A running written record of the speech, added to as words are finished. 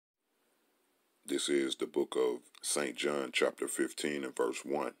This is the book of St. John, chapter 15 and verse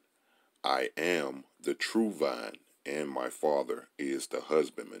 1. I am the true vine, and my Father is the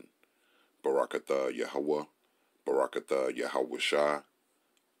husbandman. Barakatah Yahweh, Barakatah Yahweh Shai,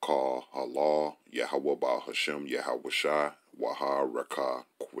 Ka Allah, Yahweh Ba Hashem Yahweh Shai, Waha Rakah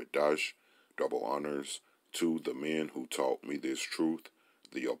Kwidash. Double honors to the men who taught me this truth,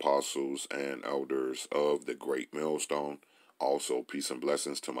 the apostles and elders of the great millstone. Also, peace and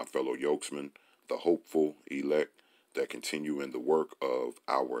blessings to my fellow yokesmen, the hopeful elect that continue in the work of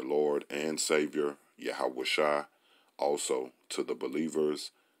our Lord and Savior, Yahweh Shai. Also, to the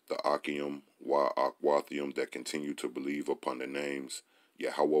believers, the Akim wa Akwathium that continue to believe upon the names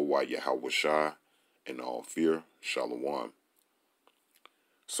Yahweh wa Yahweh Shai, in all fear, Shalom.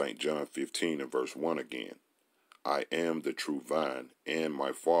 St. John 15 and verse 1 again. I am the true vine, and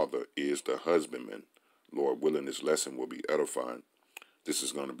my Father is the husbandman. Lord willing, this lesson will be edifying. This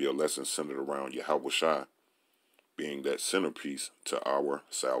is going to be a lesson centered around Yahweh Shai being that centerpiece to our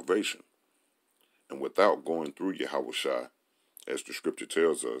salvation. And without going through Yahweh Shai, as the scripture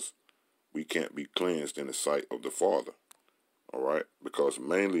tells us, we can't be cleansed in the sight of the Father. All right? Because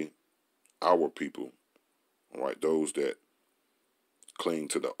mainly our people, all right, those that cling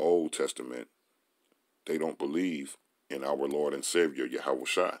to the Old Testament, they don't believe in our Lord and Savior, Yahweh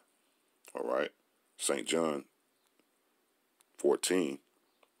Shai. All right? St. John 14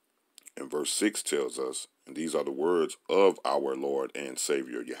 and verse 6 tells us, and these are the words of our Lord and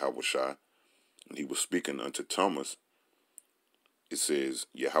Savior, Yahweh Shai, and he was speaking unto Thomas. It says,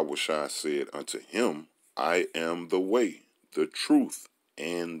 Yahweh Shai said unto him, I am the way, the truth,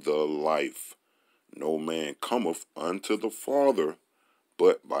 and the life. No man cometh unto the Father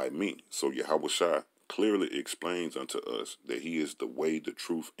but by me. So Yahweh Shai clearly explains unto us that he is the way, the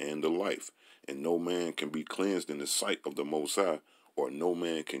truth, and the life. And no man can be cleansed in the sight of the Most High, or no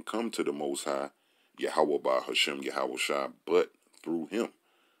man can come to the Most High, Yahweh Ba Hashem Yahweh Shai, but through him.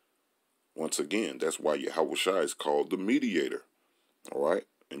 Once again, that's why Yahweh Shai is called the mediator. All right?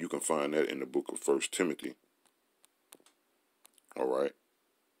 And you can find that in the book of 1 Timothy. All right?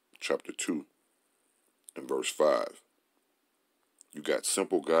 Chapter 2 and verse 5. You got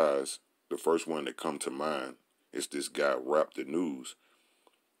simple guys. The first one that come to mind is this guy, Rap the News,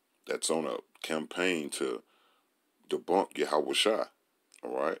 that's on a campaign to debunk Yahweh Shai,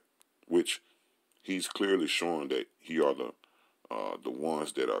 all right? Which he's clearly showing that he are the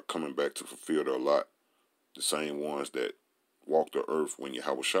ones that are coming back to fulfill their lot, the same ones that walked the earth when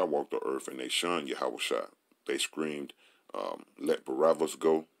Yahweh Shai walked the earth, and they shunned Yahweh Shai. They screamed, let Barabbas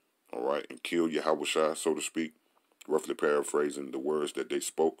go, all right, and kill Yahweh Shai, so to speak, roughly paraphrasing the words that they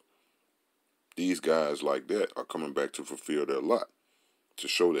spoke. These guys like that are coming back to fulfill their lot, to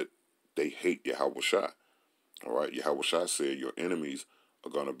show that they hate Yahweh Shai. All right, Yahweh Shai said your enemies are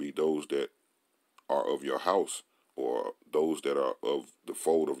going to be those that are of your house, or those that are of the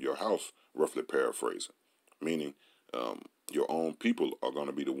fold of your house, roughly paraphrasing. Meaning, your own people are going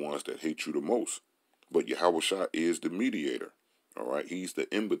to be the ones that hate you the most. But Yahweh Shai is the mediator. All right, he's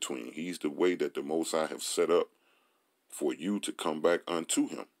the in-between. He's the way that the Most High have set up for you to come back unto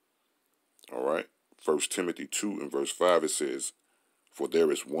him. All right, 1 Timothy 2 and verse 5, it says, for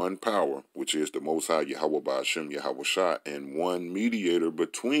there is one power, which is the Most High Yahweh Ba Hashem Yahweh Shai, and one mediator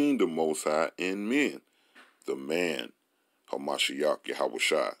between the Most High and men, the man, Hamashiach Yahweh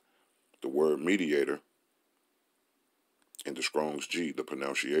Shai. The word mediator in the Strong's G, the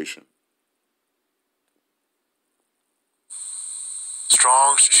pronunciation.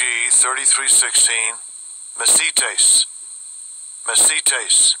 Strong's G 3316, Mesites.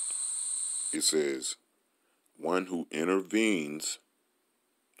 Mesites. It says, one who intervenes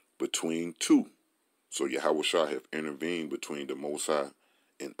between two. So Yahweh Shai have intervened between the Most High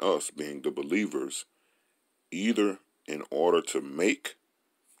and us, being the believers, either in order to make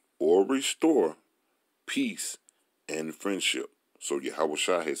or restore peace and friendship. So Yahweh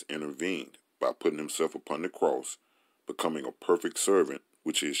Shai has intervened by putting himself upon the cross, becoming a perfect servant,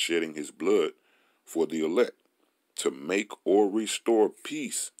 which is shedding his blood for the elect, to make or restore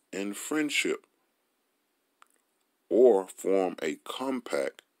peace and friendship, or form a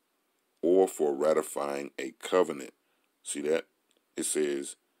compact, or for ratifying a covenant. See that? It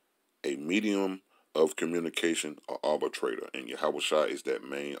says a medium of communication or arbitrator, and Yahweh Shai is that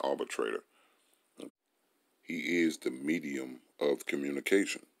main arbitrator. He is the medium of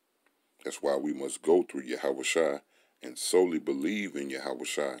communication. That's why we must go through Yahweh Shai and solely believe in Yahweh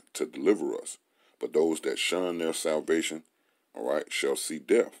Shai to deliver us. But those that shun their salvation, all right, shall see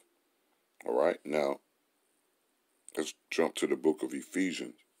death. All right, now let's jump to the book of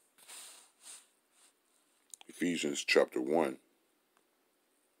Ephesians. Ephesians chapter 1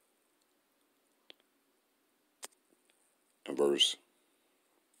 and verse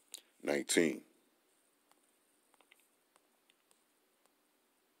 19.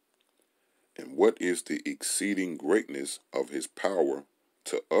 And what is the exceeding greatness of his power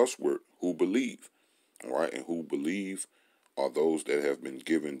to usward who believe? All right, and who believe are those that have been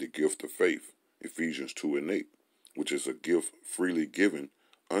given the gift of faith, Ephesians 2 and 8, which is a gift freely given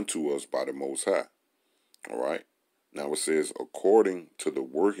unto us by the Most High. All right, now it says, according to the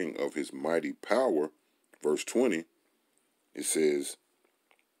working of his mighty power, verse 20, it says,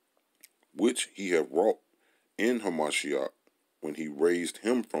 which he have wrought in Hamashiach, when he raised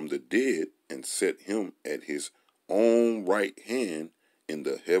him from the dead and set him at his own right hand in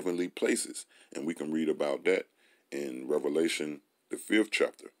the heavenly places. And we can read about that in Revelation, the 5th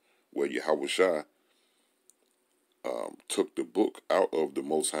chapter, where Yahushua took the book out of the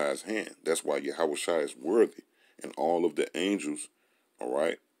Most High's hand. That's why Yahushua is worthy. And all of the angels, all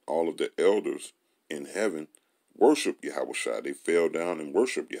right, all of the elders in heaven worship Yahushua. They fell down and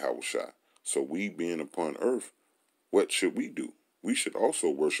worship Yahushua. So we being upon earth, what should we do? We should also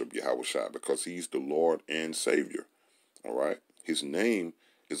worship Yahushua because he's the Lord and Savior. All right. His name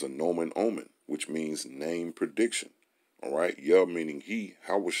is a nomen omen, which means name prediction. All right. Yah meaning he,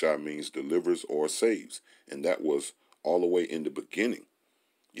 Yahushua means delivers or saves. And that was all the way in the beginning.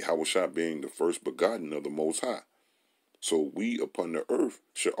 Yahushua being the first begotten of the Most High. So we upon the earth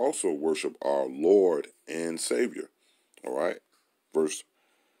should also worship our Lord and Savior. All right. Verse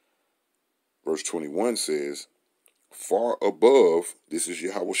 21 says, far above, this is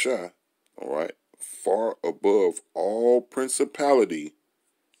Yahushua, all right, far above all principality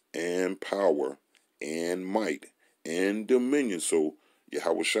and power and might and dominion. So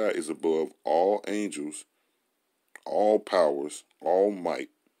Yahushua is above all angels, all powers, all might,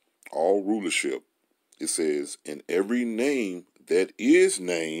 all rulership. It says, in every name that is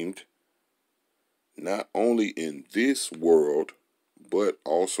named, not only in this world, but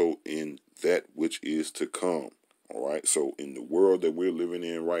also in that which is to come. All right. So in the world that we're living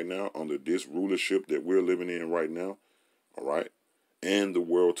in right now, under this rulership that we're living in right now, all right, and the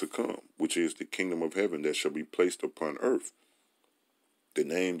world to come, which is the kingdom of heaven that shall be placed upon earth. The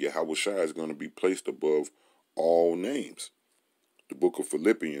name Yahushua is going to be placed above all names. The book of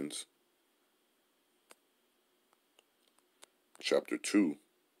Philippians, chapter 2,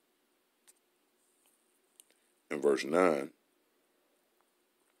 and verse 9,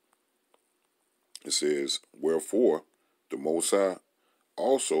 it says, wherefore the Most High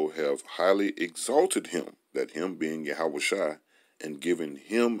also have highly exalted him, that him being Yahushua, and given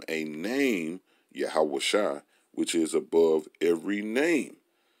him a name, Yahushua, which is above every name.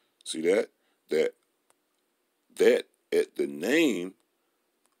 See that? That at the name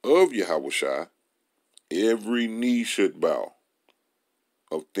of Yahushua, every knee should bow,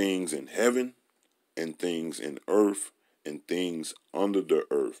 of things in heaven and things in earth and things under the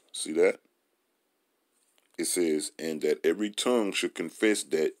earth. See that? It says, and that every tongue should confess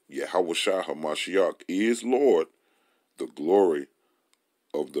that Yahushua HaMashiach is Lord, the glory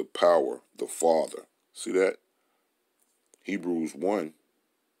of the power, the Father. See that? Hebrews 1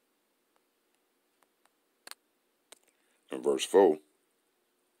 and verse 4.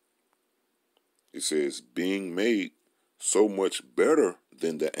 It says, being made so much better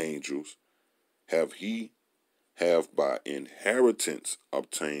than the angels, have by inheritance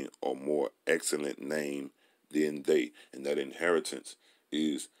obtained a more excellent name than they. And that inheritance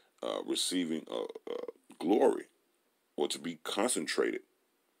is receiving glory, or to be concentrated,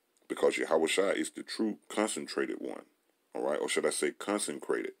 because Yahushua is the true concentrated one. All right, or should I say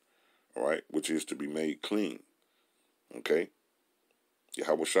consecrated? All right, which is to be made clean. Okay,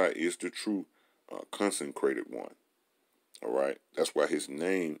 Yahushua is the true consecrated one. All right, that's why his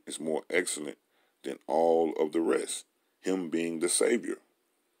name is more excellent than all of the rest, him being the Savior.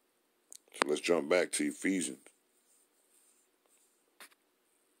 So let's jump back to Ephesians.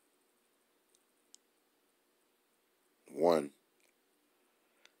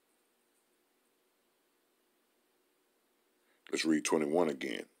 Let's read 21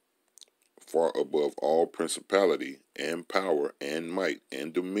 again. Far above all principality and power and might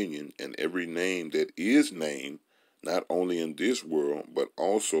and dominion and every name that is named, not only in this world, but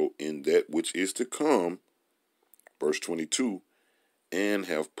also in that which is to come. Verse 22, and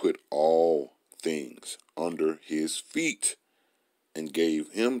have put all things under his feet, and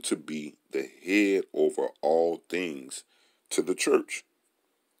gave him to be the head over all things to the church.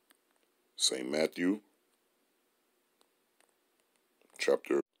 St. Matthew,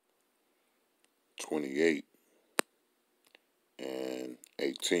 chapter 28 and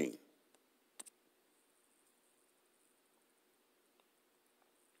 18.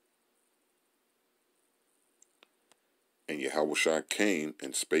 And Yahushua came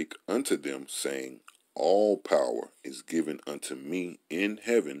and spake unto them, saying, All power is given unto me in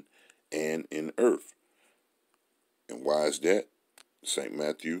heaven and in earth. And why is that? St.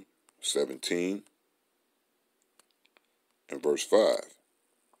 Matthew 17 and verse 5.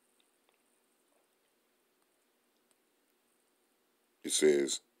 It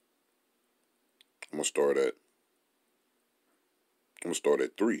says, I'm going to start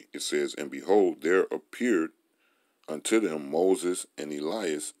at 3. It says, And behold, there appeared unto them Moses and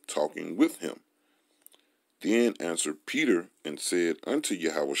Elias talking with him. Then answered Peter and said unto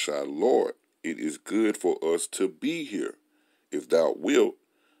Yahushua, Lord, it is good for us to be here. If thou wilt,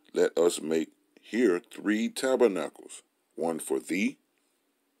 let us make here 3 tabernacles, one for thee,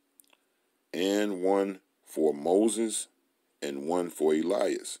 and one for Moses, and one for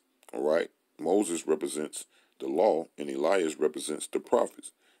Elias. All right? Moses represents the law, and Elias represents the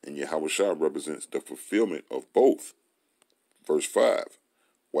prophets. And Yahushua represents the fulfillment of both. Verse 5,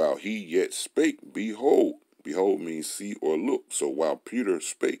 While he yet spake, behold. Behold means see or look. So while Peter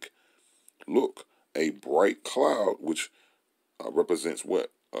spake, look, a bright cloud, which represents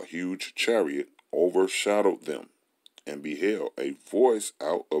what? A huge chariot, overshadowed them. And beheld a voice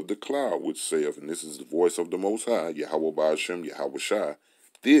out of the cloud, which saith, and this is the voice of the Most High, Yahweh Ba'ashem, Yahushua,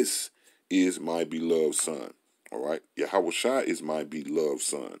 this is my beloved Son. All right? Yahushua is my beloved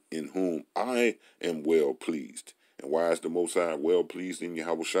Son, in whom I am well pleased. And why is the Most High well pleased in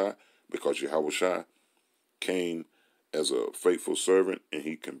Yahushua? Because Yahushua came as a faithful servant, and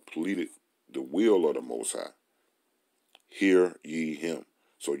he completed the will of the Most High. Hear ye him.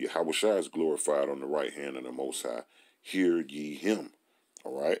 So Yahushua is glorified on the right hand of the Most High. Hear ye him.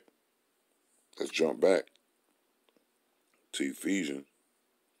 All right? Let's jump back to Ephesians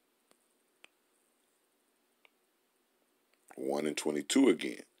 1 and 22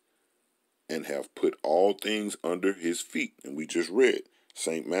 again. And have put all things under his feet. And we just read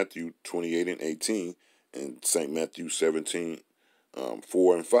St. Matthew 28 and 18 and St. Matthew 17,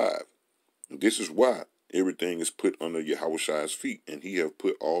 4 and 5. And this is why everything is put under Yahushua's feet. And he have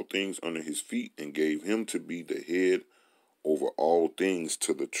put all things under his feet and gave him to be the head over all things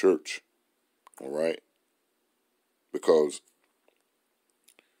to the church. All right? Because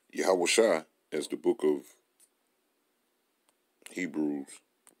Yahushua, as the book of Hebrews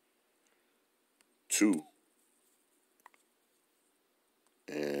 2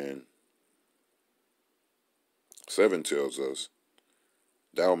 and 7 tells us,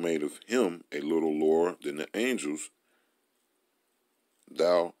 Thou made of him a little lower than the angels.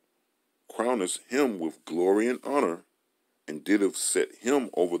 Thou crownest him with glory and honor, and didst set him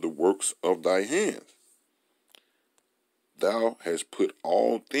over the works of thy hands. Thou hast put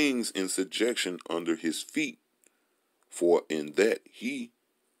all things in subjection under his feet, for in that he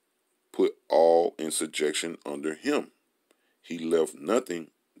put all in subjection under him. He left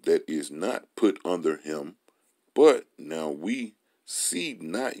nothing that is not put under him, but now we see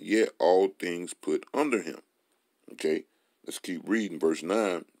not yet all things put under him. Okay, let's keep reading verse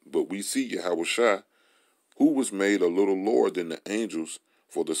 9. But we see Yahushua, who was made a little lower than the angels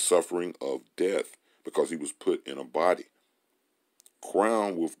for the suffering of death, because he was put in a body,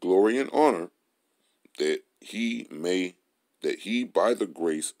 crowned with glory and honor, that he by the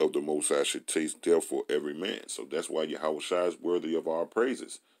grace of the Most High should taste death for every man. So that's why Yahushua is worthy of our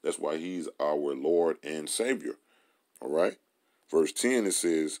praises. That's why he's our Lord and Savior. All right? Verse 10, it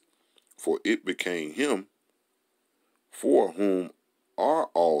says, For it became him, for whom are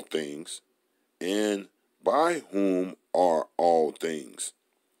all things, and by whom are all things.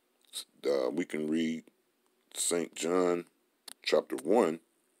 We can read St. John chapter 1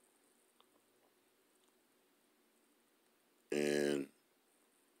 and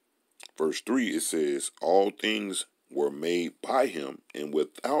verse 3. It says, All things were made by him, and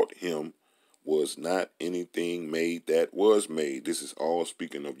without him was not anything made that was made. This is all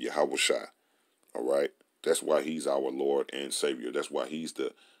speaking of Yahushua. All right? That's why he's our Lord and Savior. That's why he's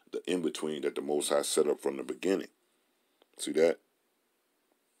the in-between that the Most High set up from the beginning. See that?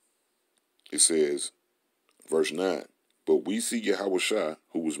 It says, verse 9, But we see Yahushua,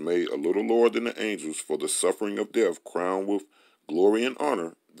 who was made a little lower than the angels for the suffering of death, crowned with glory and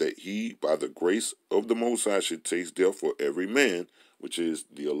honor, that he, by the grace of the Most High, should taste death for every man, which is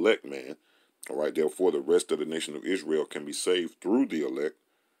the elect man. All right, therefore the rest of the nation of Israel can be saved through the elect,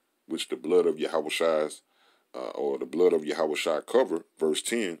 which the blood of Yahushua's, or the blood of Yahushua cover. Verse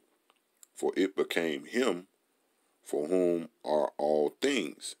 10, For it became him, for whom are all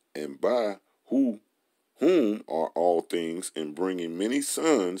things, and by whom are all things, in bringing many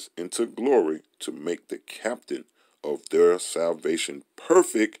sons into glory, to make the captain of their salvation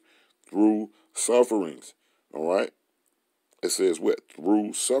perfect through sufferings. All right? It says what?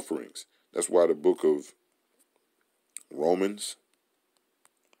 Through sufferings. That's why the book of Romans,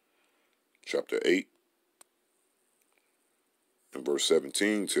 chapter 8, and verse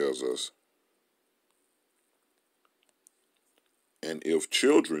 17 tells us, and if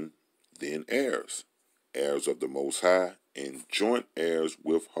children, then heirs, heirs of the Most High, and joint heirs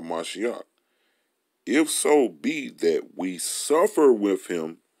with Hamashiach. If so be that we suffer with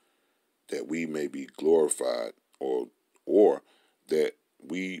him, that we may be glorified, or that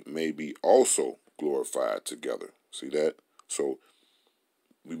we may be also glorified together. See that? So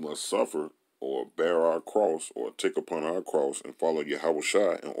we must suffer or bear our cross or take upon our cross and follow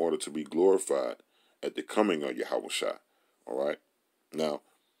Yahushua in order to be glorified at the coming of Yahushua. All right? Now,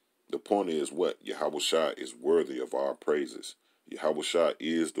 the point is what? Yahushua is worthy of our praises. Yahushua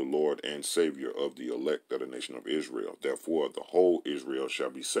is the Lord and Savior of the elect of the nation of Israel. Therefore, the whole Israel shall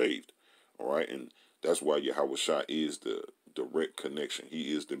be saved. All right? And that's why Yahushua is the direct connection.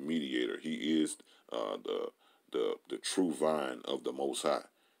 He is the mediator. He is the true vine of the Most High.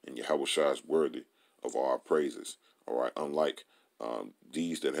 And Yahushua is worthy of our praises. All right? Unlike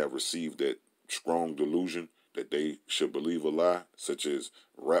these that have received that strong delusion that they should believe a lie, such as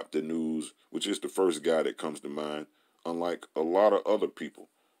Rap the News, which is the first guy that comes to mind, unlike a lot of other people,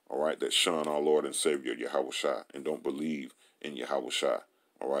 all right, that shun our Lord and Savior, Yahushua, and don't believe in Yahushua.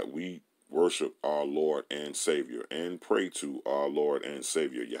 All right, we worship our Lord and Savior and pray to our Lord and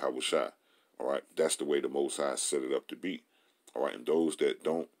Savior, Yahushua. All right, that's the way the Most High set it up to be. All right, and those that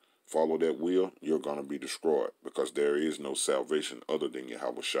don't follow that will, you're going to be destroyed, because there is no salvation other than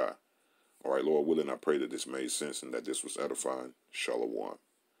Yahushua. All right, Lord willing, I pray that this made sense and that this was edifying. Shalom.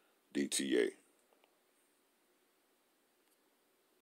 DTA.